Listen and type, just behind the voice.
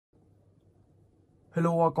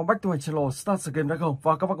Hello, come back to my channel Start the Game đã không?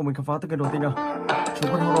 Và các bạn cùng mình khám phá từ game đầu tiên nào.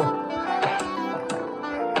 Chúng quân Hero.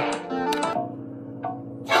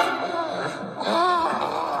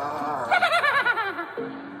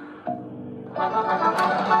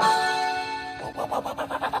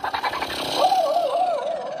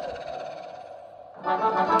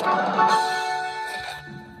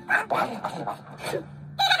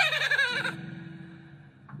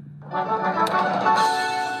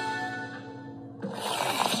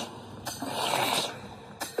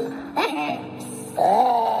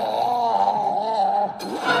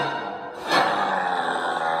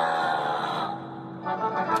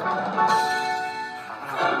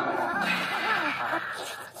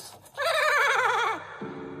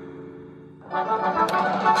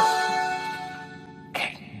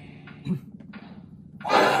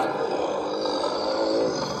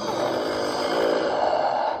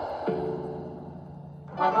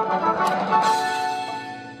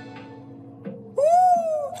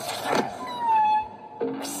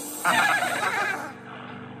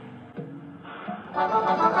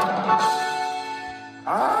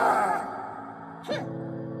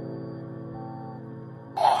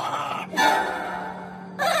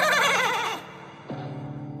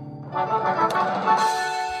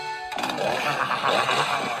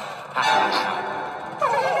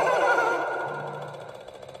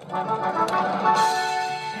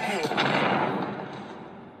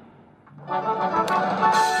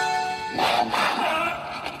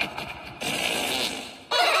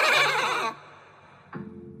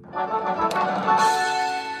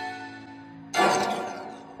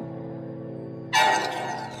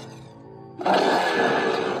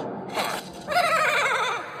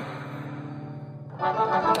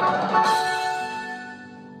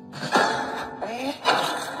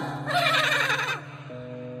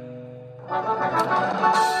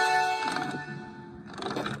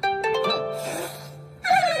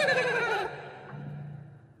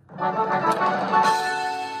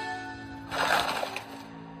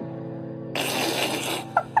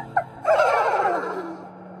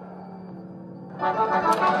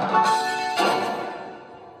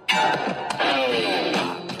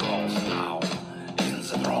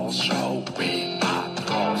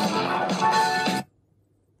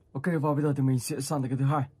 Ok, và bây giờ thì mình sẽ sang tới cái thứ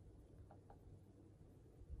hai.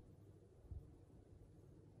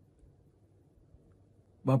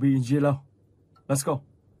 Barbie in Yellow. Let's go.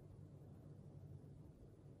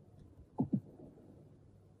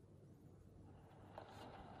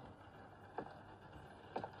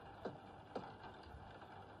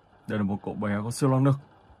 Đây là một cậu bé có siêu năng lực.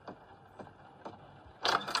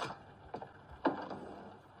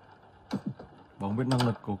 Và không biết năng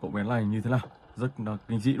lực của cậu bé này như thế nào. Rất là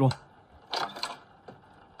kinh dị luôn.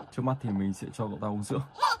 Trước mắt thì mình sẽ cho cậu ta uống sữa.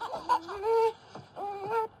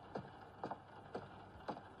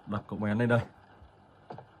 Đặt cậu bé lên đây.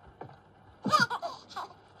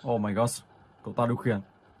 Oh my god, cậu ta điều khiển.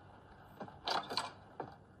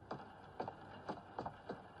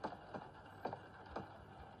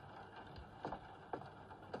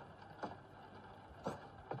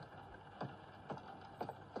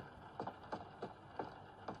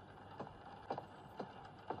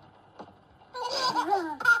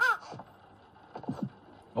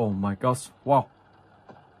 Oh my gosh, wow.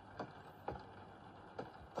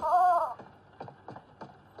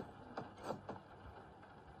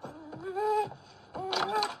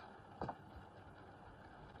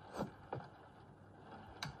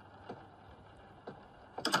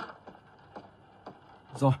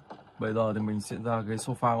 Rồi, bây giờ thì mình sẽ ra ghế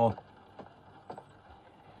sofa rồi.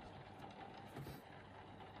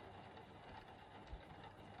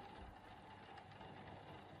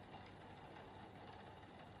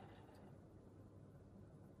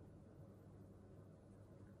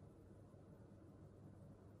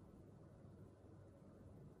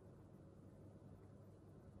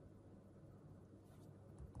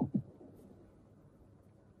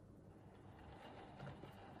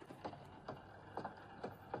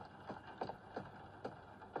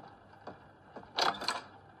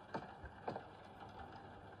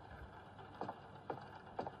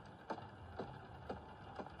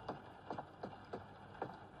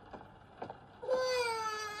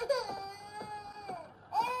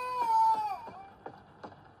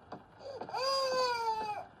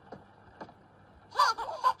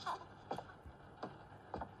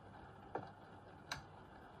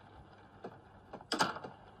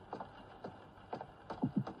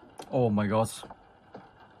 Oh my god.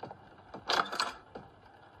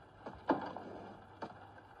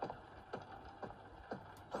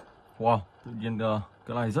 Wow, tự nhiên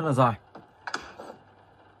cái này rất là dài.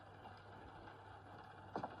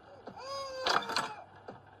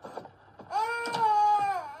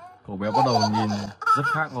 bé bắt đầu nhìn rất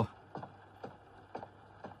khác rồi.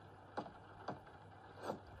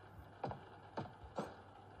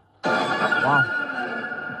 Wow.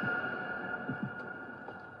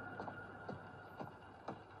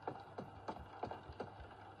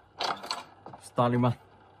 Staliman.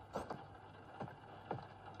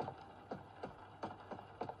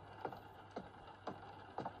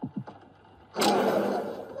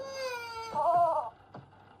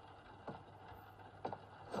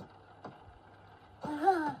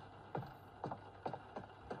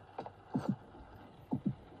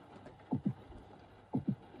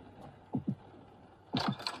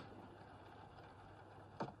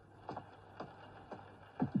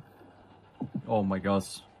 Oh my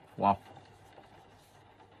gosh. Wow.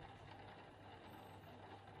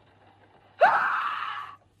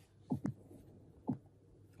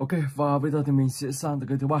 Ok, và bây giờ thì mình sẽ sang tới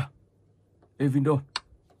cái thứ ba. Evindo.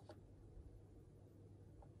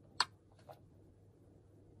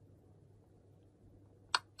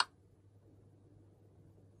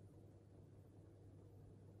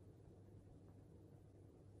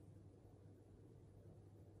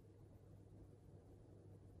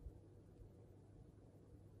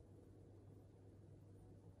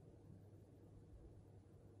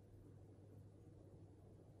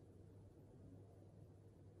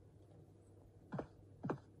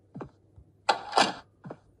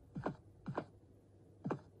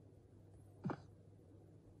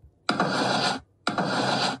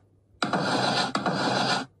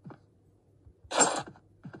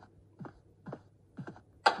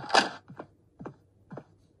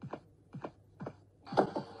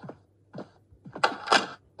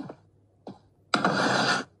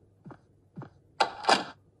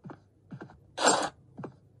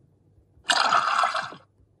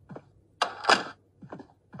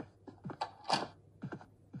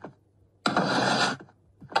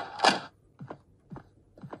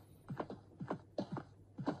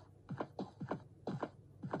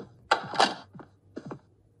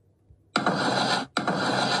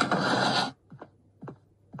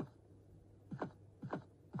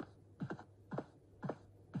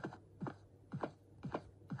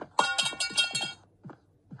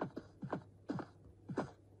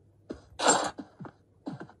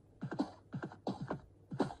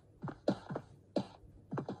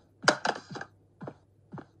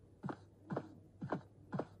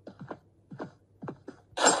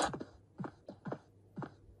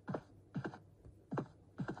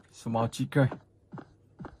 Small GK.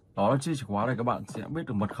 Đó là chiếc chìa khóa này, các bạn sẽ biết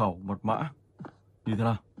được mật khẩu, mật mã như thế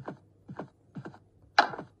nào.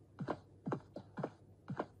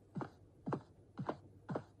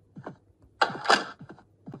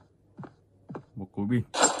 Một cối pin.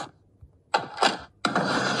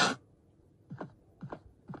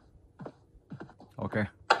 Ok.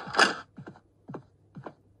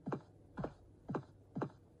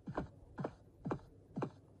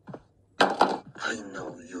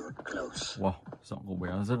 Wow, giọng của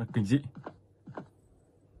bé rất là kinh dị.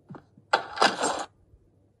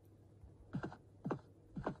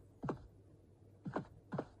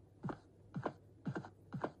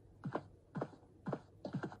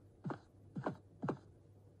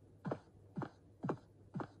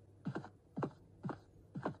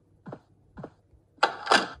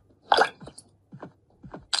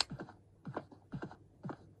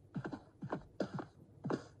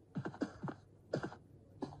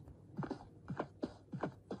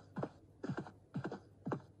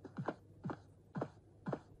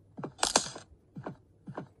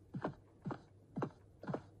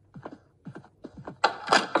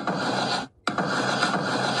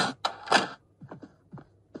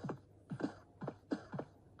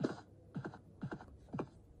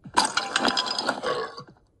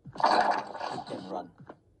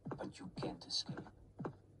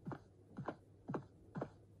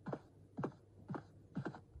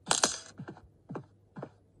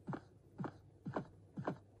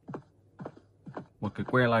 Một cái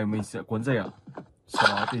que này mình sẽ cuốn dây ạ.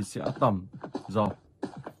 Sau đó thì sẽ tẩm dầu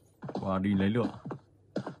và đi lấy lửa.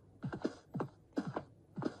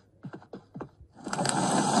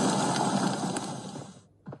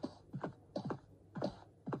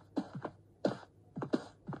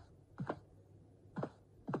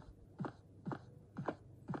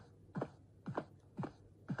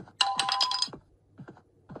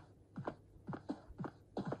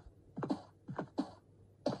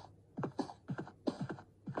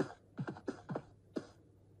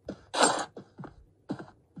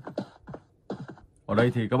 Ở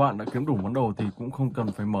đây thì các bạn đã kiếm đủ món đồ thì cũng không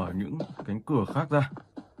cần phải mở những cánh cửa khác ra.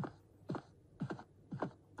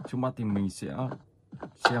 Trước mắt thì mình sẽ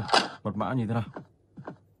xem mật mã như thế nào.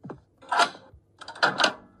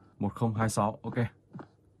 1026, ok.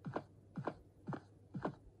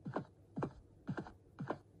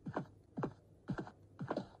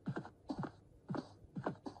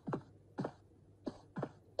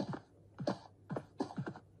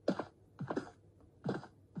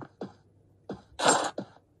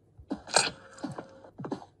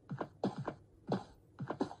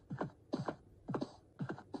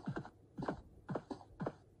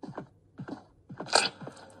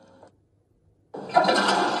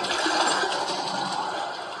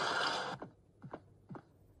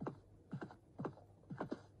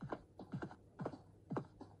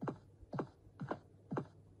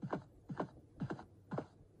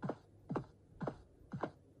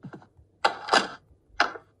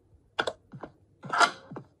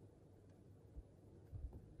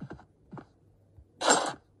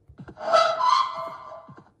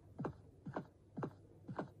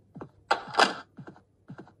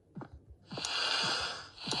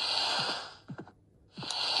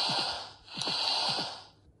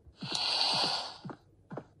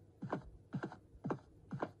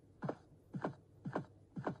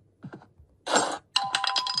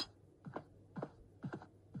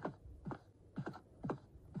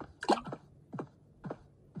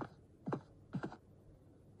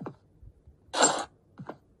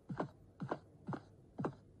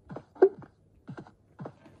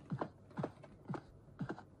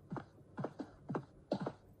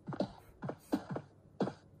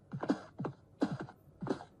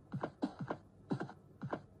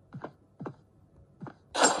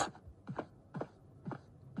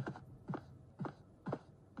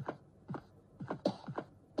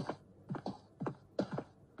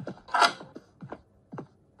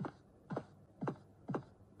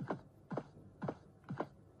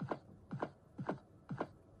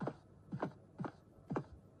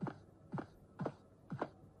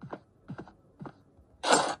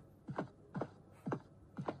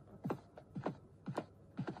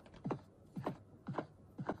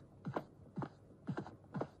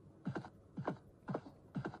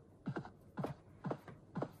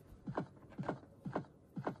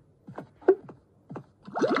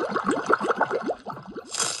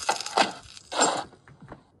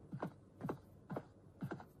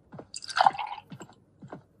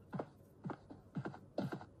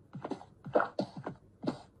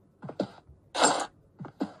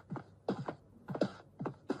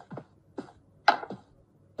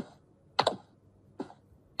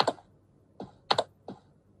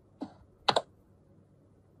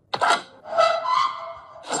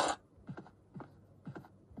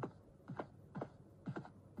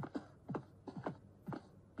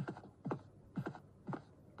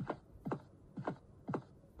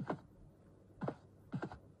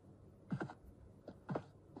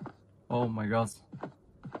 Oh my god.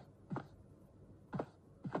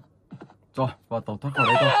 Rồi, vào tàu thoát khỏi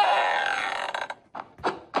đây thôi.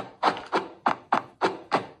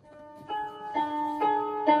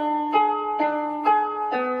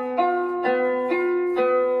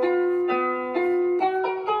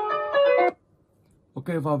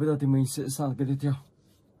 Ok, và bây giờ thì mình sẽ sang cái tiếp theo.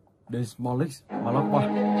 Đây Small Leaks, mà lắp qua.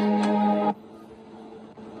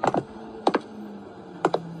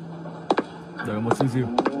 Đợi một xíu xíu.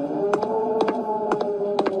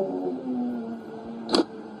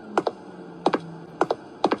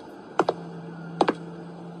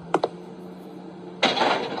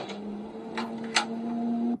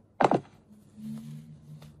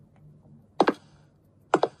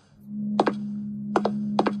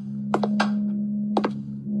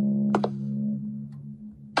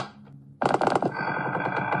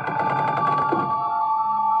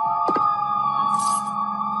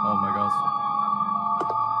 Oh my god.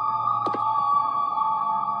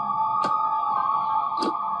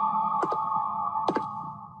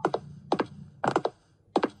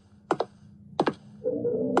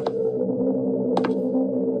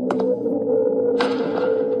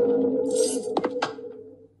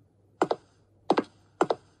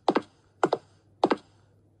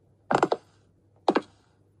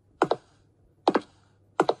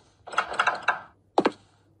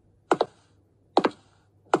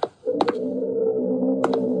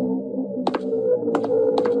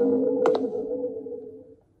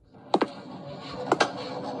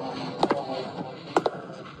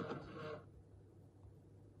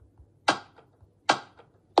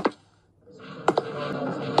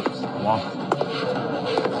 Wow.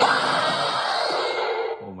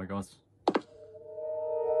 Oh my god.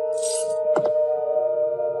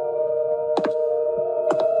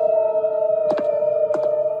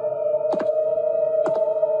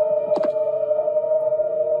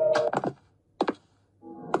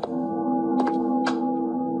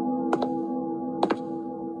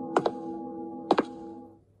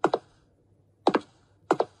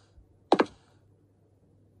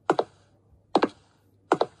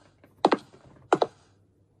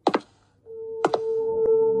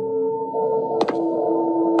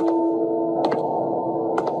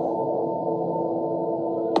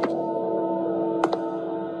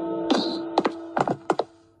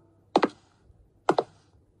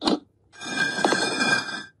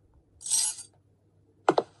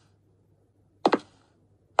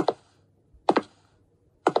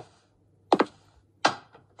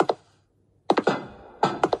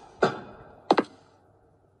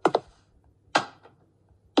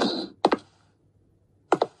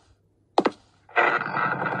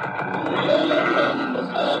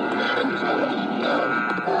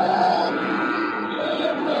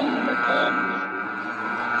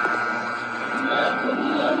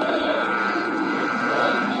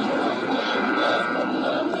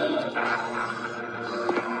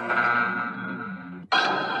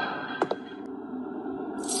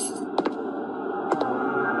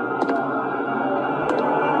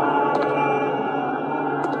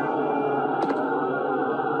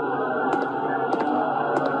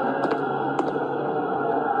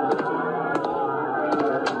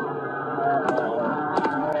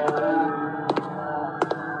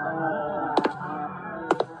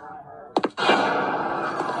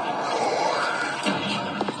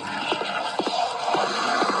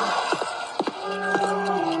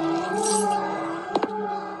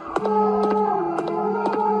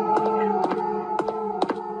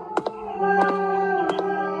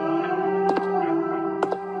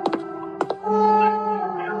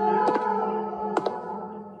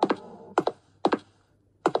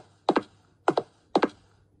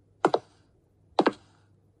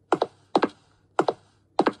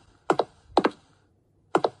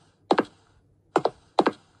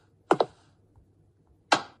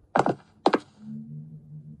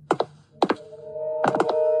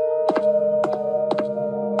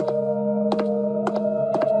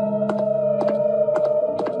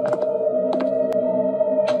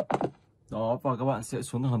 bạn sẽ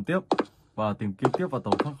xuống tầng hầm tiếp và tìm kiếm tiếp và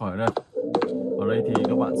tàu thoát khỏi đây. Ở đây thì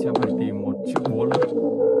các bạn sẽ phải tìm một chiếc búa nữa.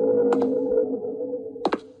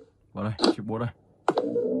 Vào đây, chiếc búa đây.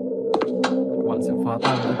 Các bạn sẽ phá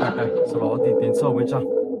tan cái gạch này, sau đó thì tiến sâu bên trong.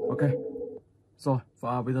 Ok. Rồi,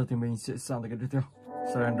 và bây giờ thì mình sẽ sang tới cái tiếp theo,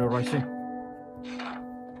 Slender Rising.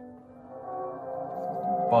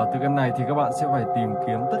 Và từ game này thì các bạn sẽ phải tìm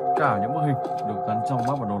kiếm tất cả những bức hình được gắn trong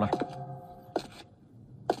map bản đồ này.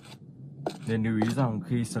 Nên lưu ý rằng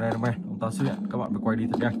khi Slenderman ông ta xuất hiện, các bạn phải quay đi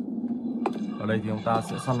thật nhanh. Ở đây thì ông ta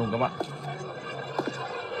sẽ săn lùng các bạn.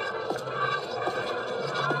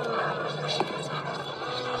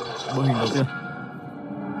 Bức hình đầu tiên.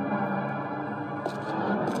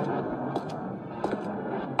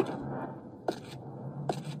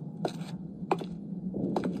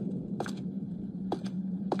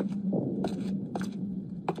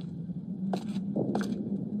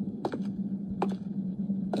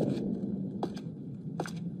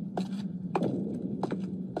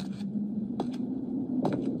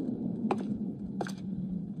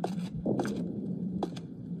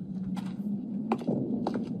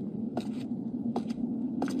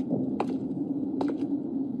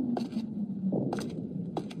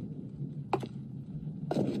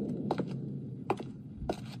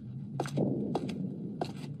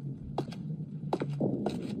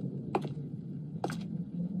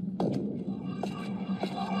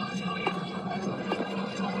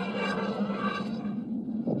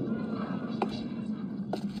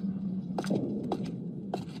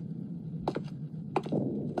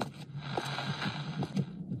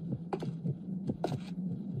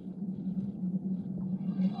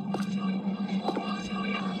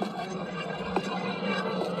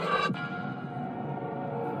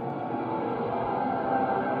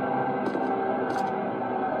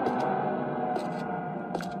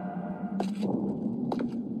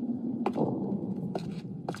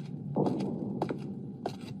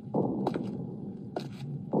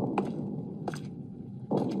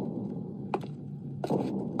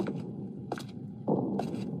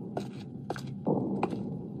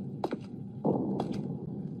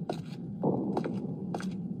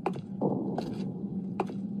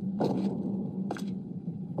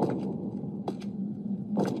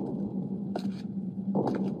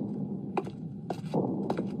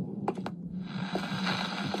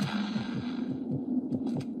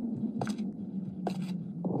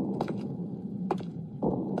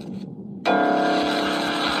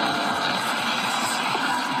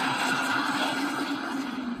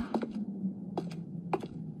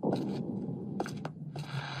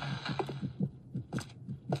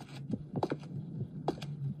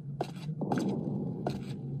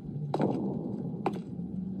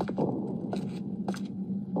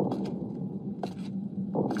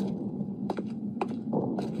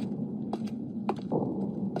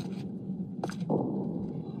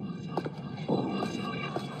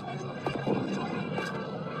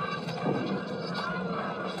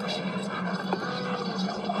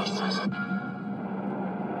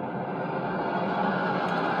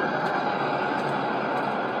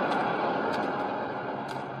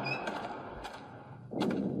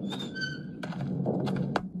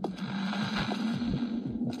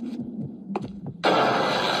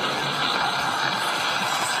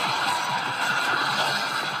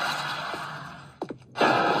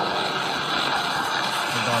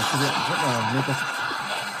 Xuất hiện rất là liên tục.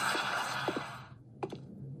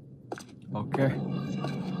 Ok.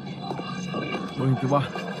 Bức hình thứ 3.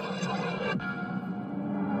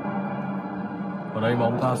 Ở đây mà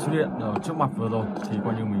ông ta xuất hiện ở trước mặt vừa rồi thì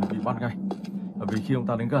coi như mình bị bắt ngay. Bởi vì khi ông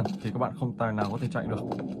ta đến gần thì các bạn không tài nào có thể chạy được.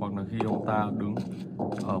 Hoặc là khi ông ta đứng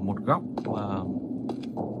ở một góc và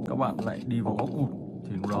các bạn lại đi vào góc cụt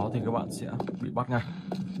thì lúc đó thì các bạn sẽ bị bắt ngay.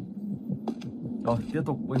 Rồi, tiếp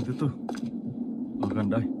tục bức hình thứ 4. Ở gần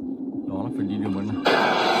đây. Đó là phải đi đường bên này.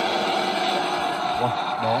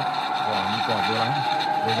 Wow, đó, quả như quả vừa đánh.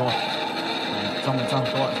 Vừa rồi. 100%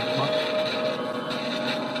 các bạn sẽ bắt.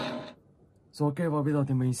 Rồi ok, và bây giờ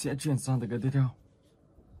thì mình sẽ chuyển sang tới cái tiếp theo.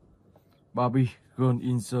 Barbie Girl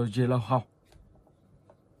in the Yellow House.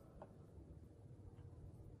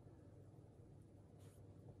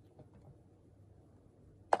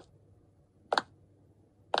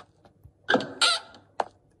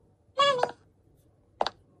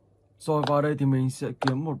 Rồi vào đây thì mình sẽ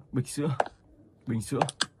kiếm một bịch sữa. Bình sữa.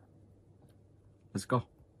 Let's go.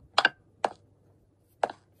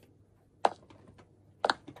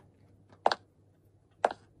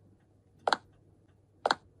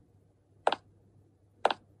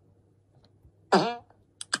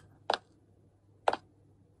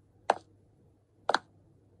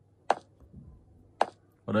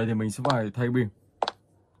 Ở đây thì mình sẽ phải thay bình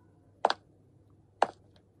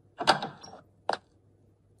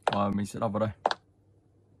mình sẽ đặt vào đây.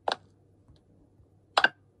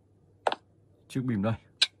 Chiếc bìm đây.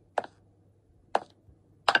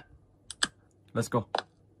 Let's go.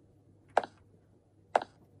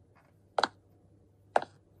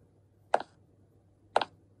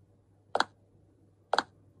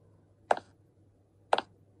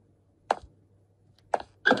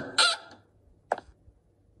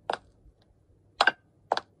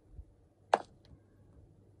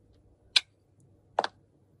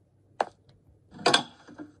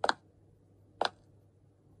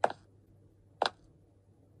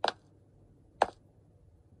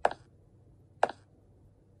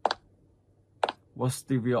 Watch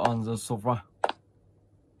TV on the sofa.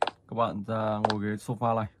 Các bạn ra ngồi ghế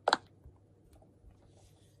sofa này.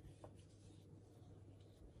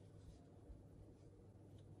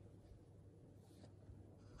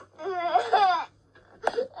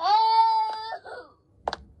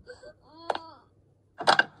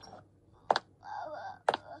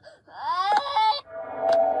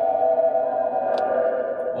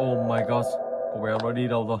 Oh my god, cô bé nó đi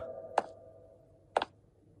đâu rồi?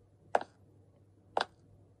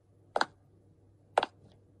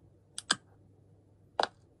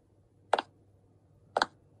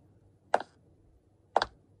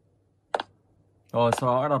 Rồi sau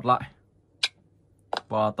đó đặt lại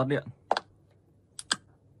và tắt điện.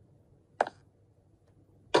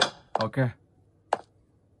 Ok.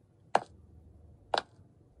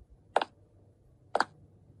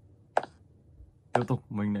 Tiếp tục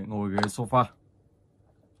mình lại ngồi ghế sofa.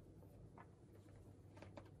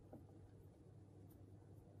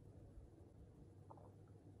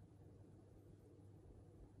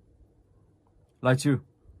 Livestream.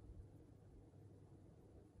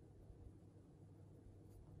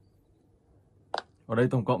 Ở đây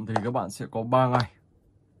tổng cộng thì các bạn sẽ có 3 ngày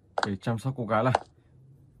để chăm sóc cô gái này.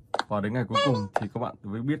 Và đến ngày cuối cùng thì các bạn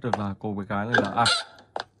mới biết được là cô bé gái này là ai.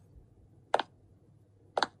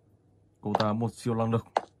 Cô ta một siêu năng lực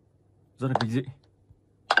rất là kinh dị.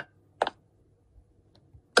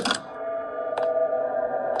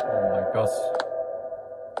 Oh my god.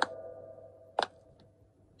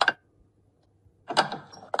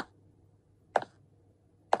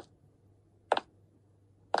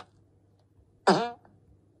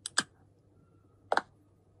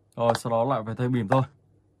 Rồi sau đó lại phải thay bìm thôi.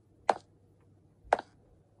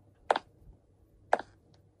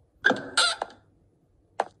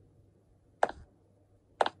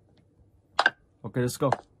 Ok, let's go.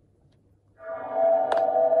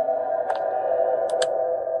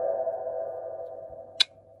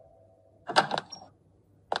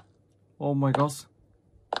 Oh my god.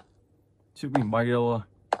 Chiếc bìm bay đâu rồi?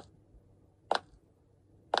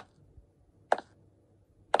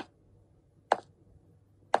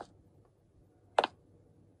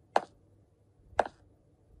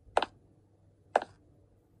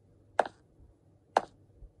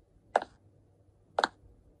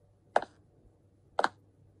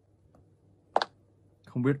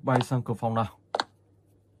 Không biết bay sang cửa phòng nào.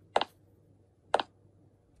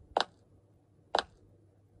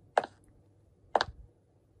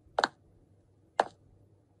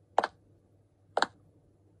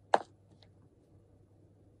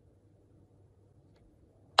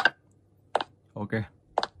 Ok.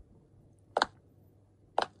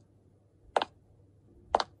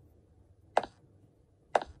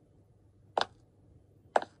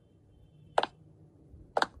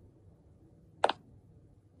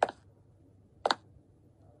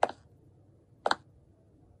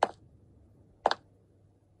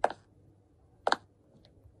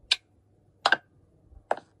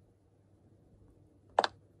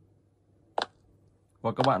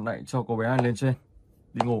 Và các bạn lại cho cô bé này lên trên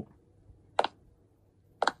đi ngủ.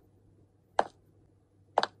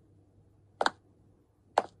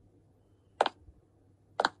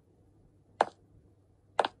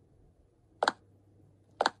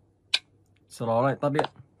 Sau đó lại tắt điện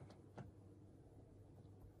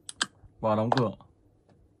và đóng cửa.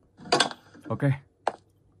 Ok.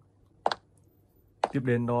 Tiếp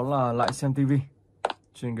đến đó là lại xem tivi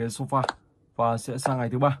trên ghế sofa và sẽ sang ngày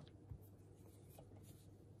thứ 3.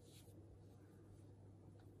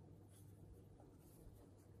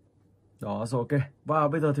 Đó rồi, ok. Và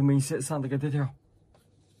bây giờ thì mình sẽ sang tới cái tiếp theo.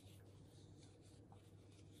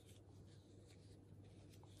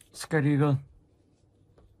 Scary Girl.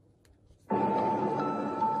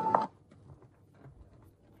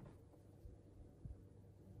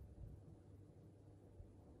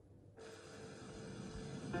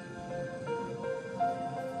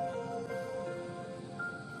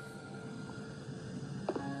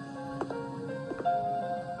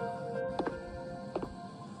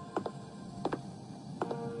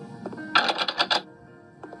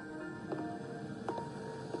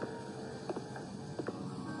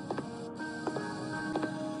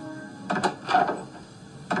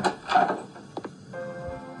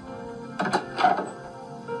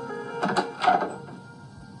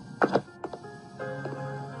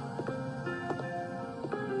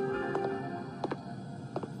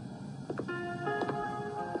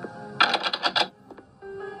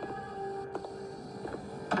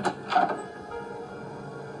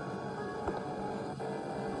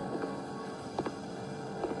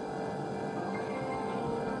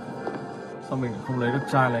 Sao mình lại không lấy được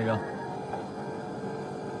chai này kìa?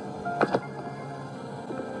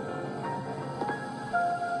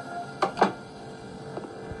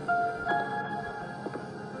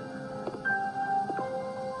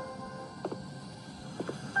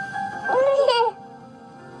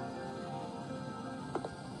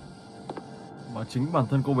 Mà chính bản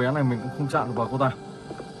thân cô bé này mình cũng không chạm được vào cô ta.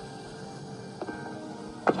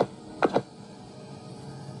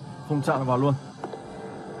 Không chạm được vào luôn.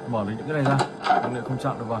 Mở lấy những cái này ra nhưng lại không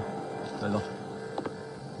chạm được vào. Đây rồi.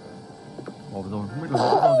 Bỏ rồi, không biết được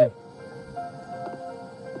lỗi do gì.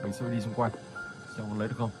 Mình sẽ đi xung quanh xem có lấy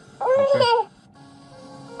được không. Ok.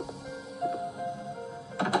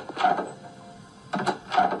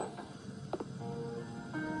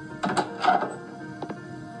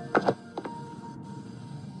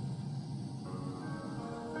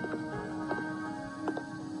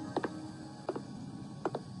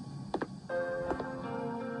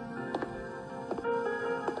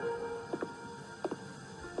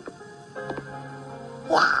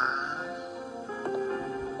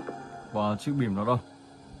 Và chiếc bìm nó đâu?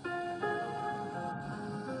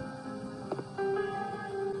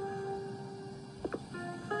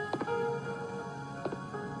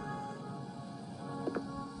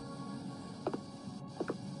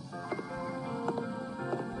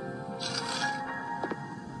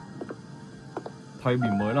 Thay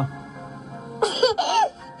bìm mới nào.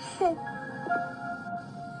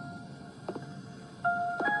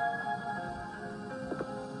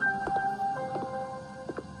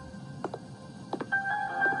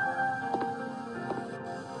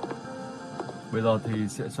 Bây giờ thì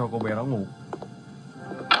sẽ cho cô bé nó ngủ.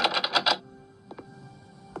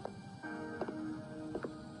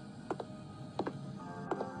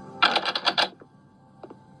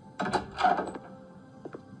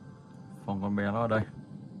 Phòng con bé nó ở đây.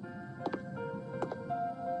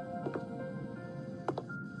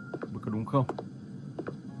 Có đúng không?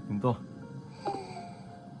 Đúng rồi.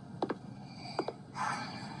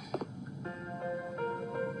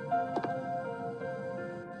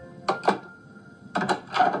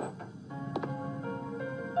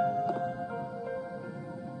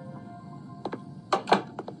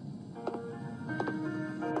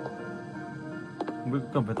 Không biết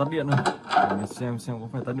cần phải tắt điện không? Để mình xem có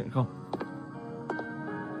phải tắt điện không.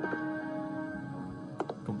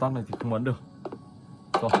 Công tắc này thì không ấn được.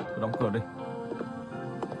 Rồi, cứ đóng cửa đi.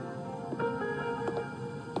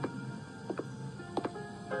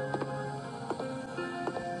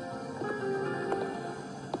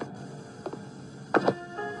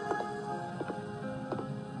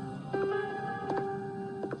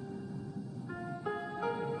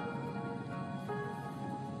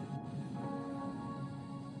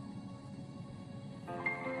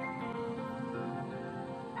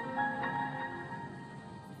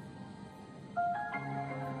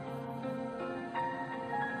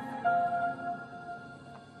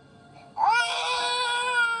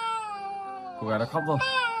 Cô gái đã khóc rồi.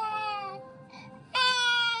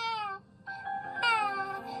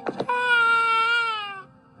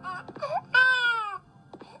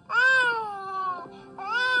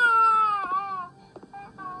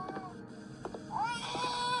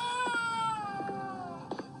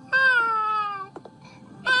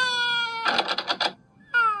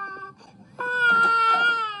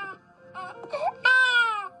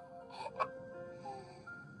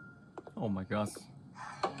 Oh my god.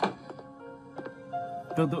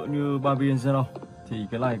 Tương tự như Barbie and Zero thì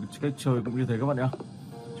cái này cách chơi cũng như thế các bạn nhé.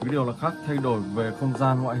 Chỉ có điều là khác thay đổi về không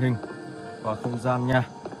gian ngoại hình và không gian nhà.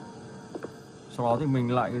 Sau đó thì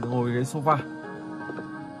mình lại ngồi ghế sofa.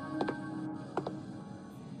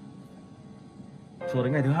 Rồi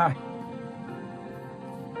đến ngày thứ hai.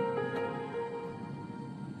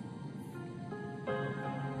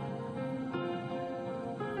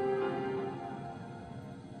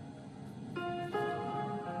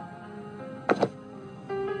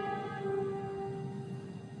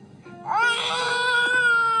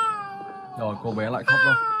 Rồi cô bé lại khóc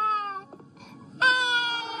rồi.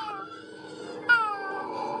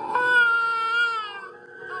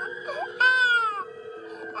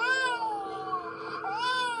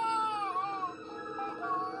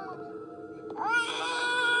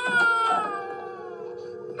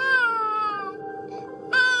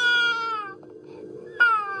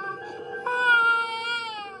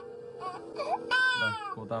 Đây,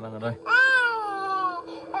 cô ta đang ở đây.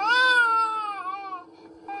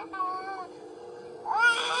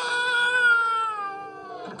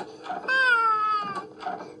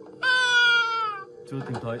 Chưa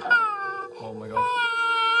tìm thấy. Oh my god.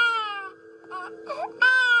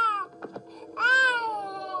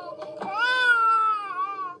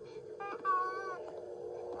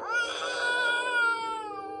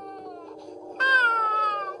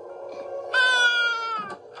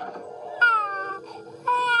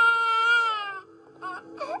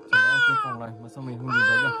 này mà sao mình không nhìn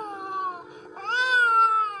thấy được?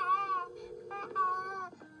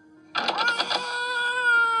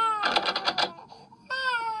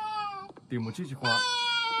 Tìm một chiếc chìa khóa.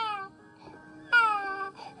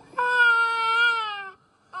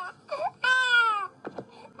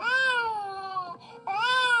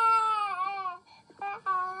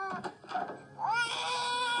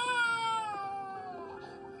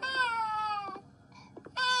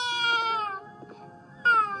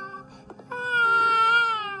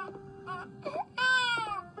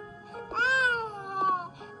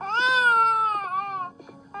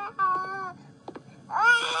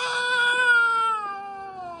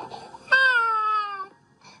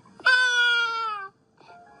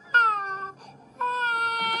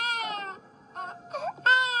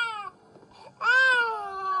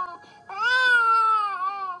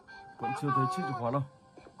 Vẫn chưa thấy chiếc chìa khóa đâu.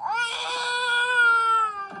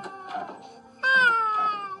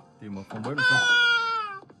 Tìm ở phòng bếp được không?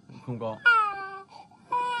 Cũng không có.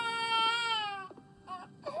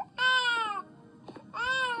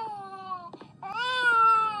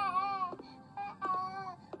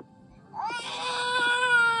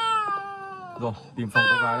 Rồi, tìm phòng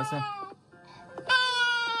cô gái đó xem.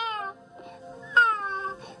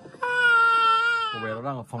 Cô bé nó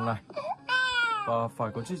đang ở phòng này. Và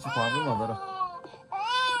phải có chiếc chìa khóa mới mở ra được.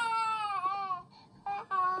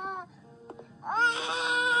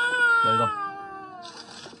 Đây rồi.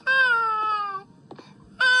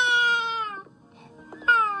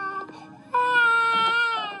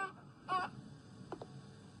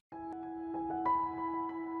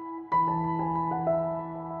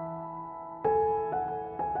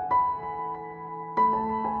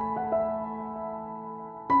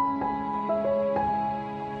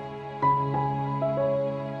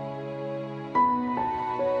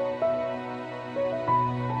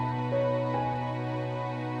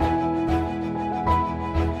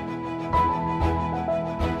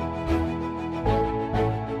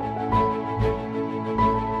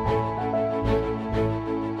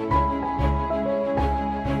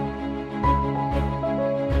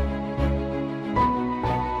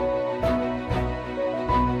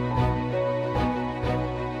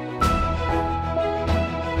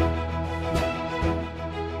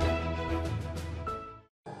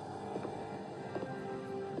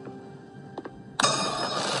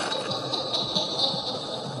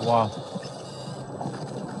 Wow.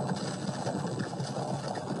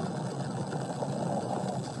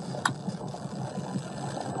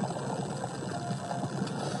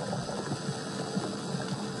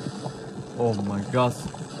 Oh my gosh.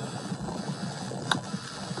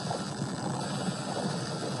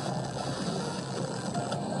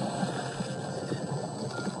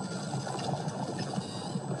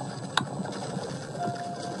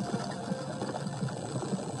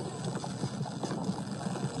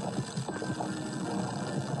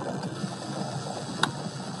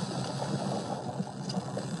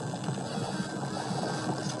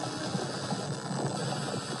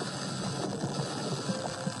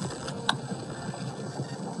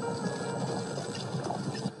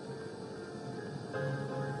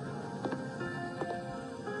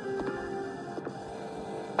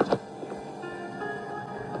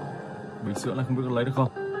 Bình sữa này không biết có lấy được không?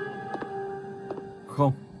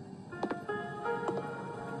 Không.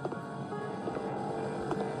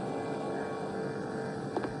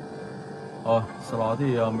 Sau đó thì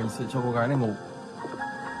mình sẽ cho cô gái này ngủ.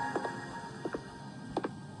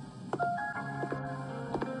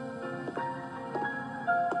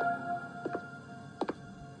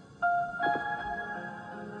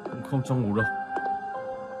 Cũng không cho ngủ được.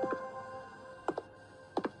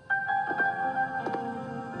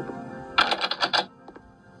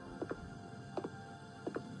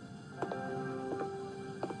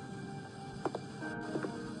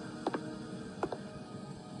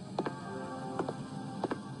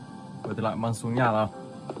 Vậy thì lại mang xuống nhà nào.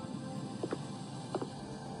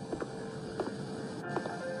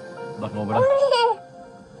 Đặt ngồi vào đây.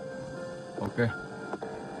 Ok.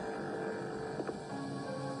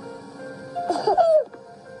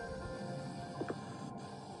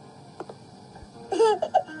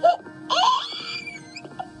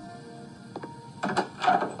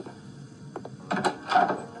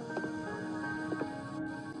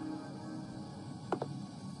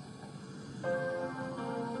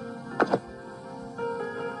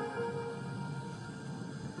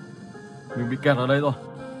 Mình bị kẹt ở đây rồi.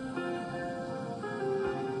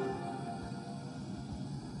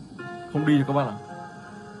 Không đi được các bạn ạ.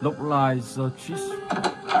 Look like the cheese.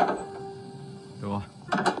 Được rồi.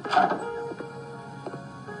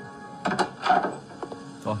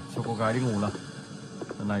 Rồi, cho cô gái đi ngủ nào.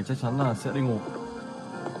 Lần này chắc chắn là sẽ đi ngủ.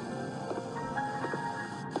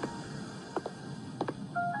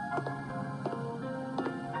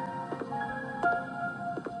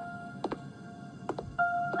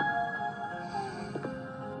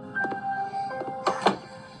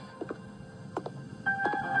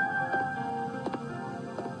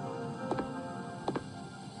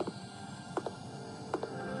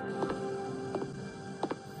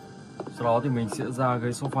 Sau đó thì mình sẽ ra ghế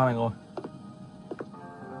sofa này ngồi.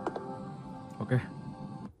 Ok.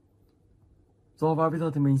 Rồi và bây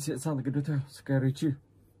giờ thì mình sẽ sang cái tiếp theo, Scary Chill.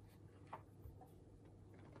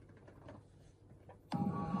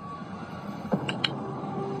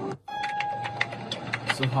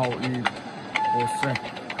 So how it was set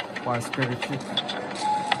by Scary Chill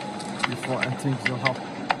before entering the house.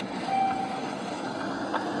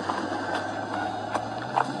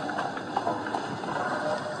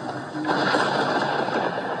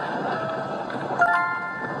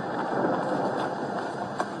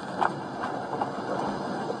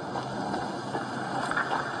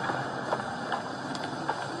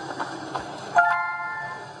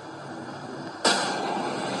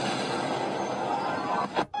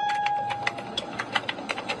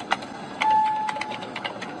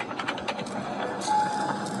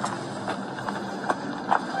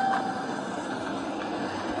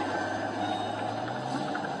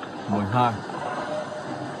 Hai.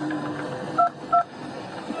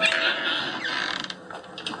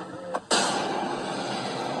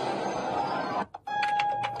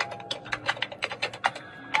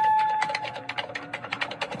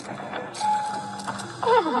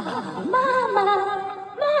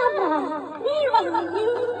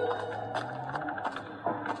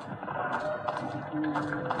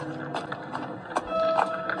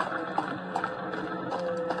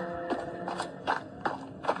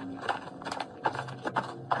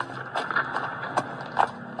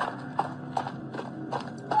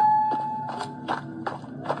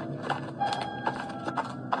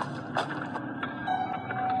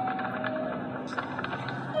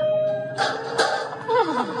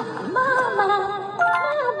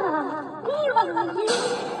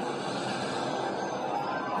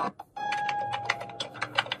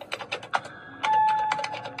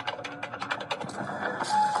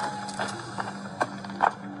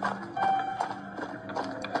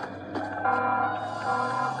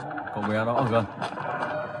 Cậu bé đó ở gần.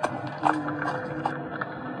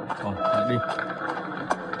 Rồi, hãy đi.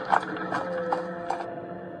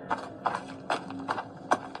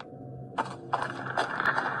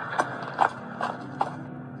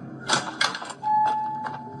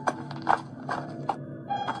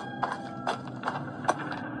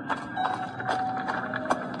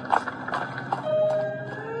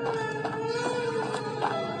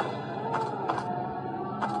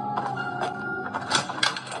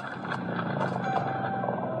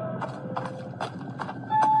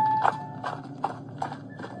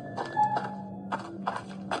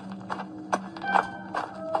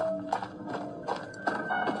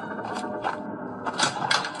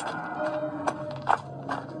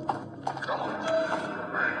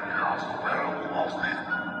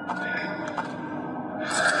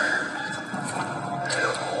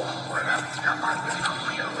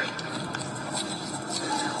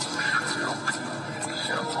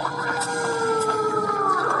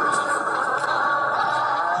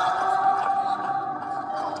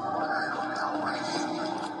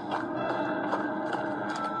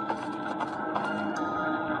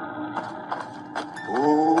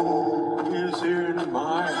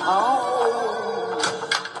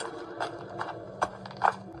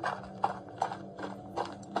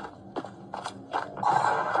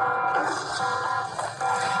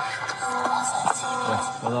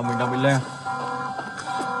 Bây giờ mình đang bị le.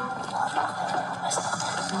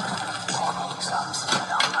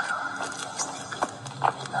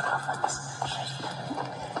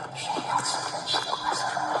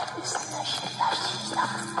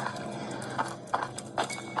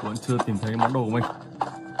 Vẫn chưa tìm thấy món đồ của mình.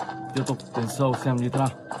 Tiếp tục tiến sâu xem như thế nào.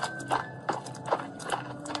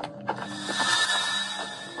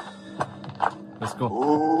 Let's go.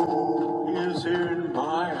 Who is in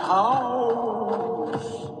my house?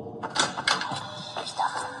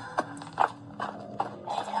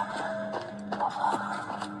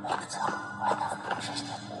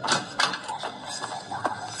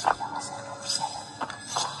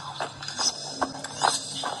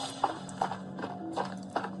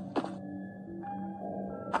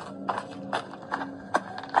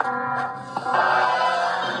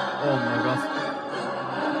 Oh my god.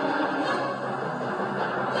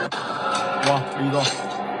 Wow, đi rồi.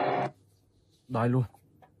 Đái luôn.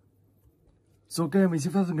 Rồi ok, mình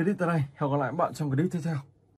xin phép dừng clip tại đây. Hẹn gặp lại các bạn trong clip tiếp theo.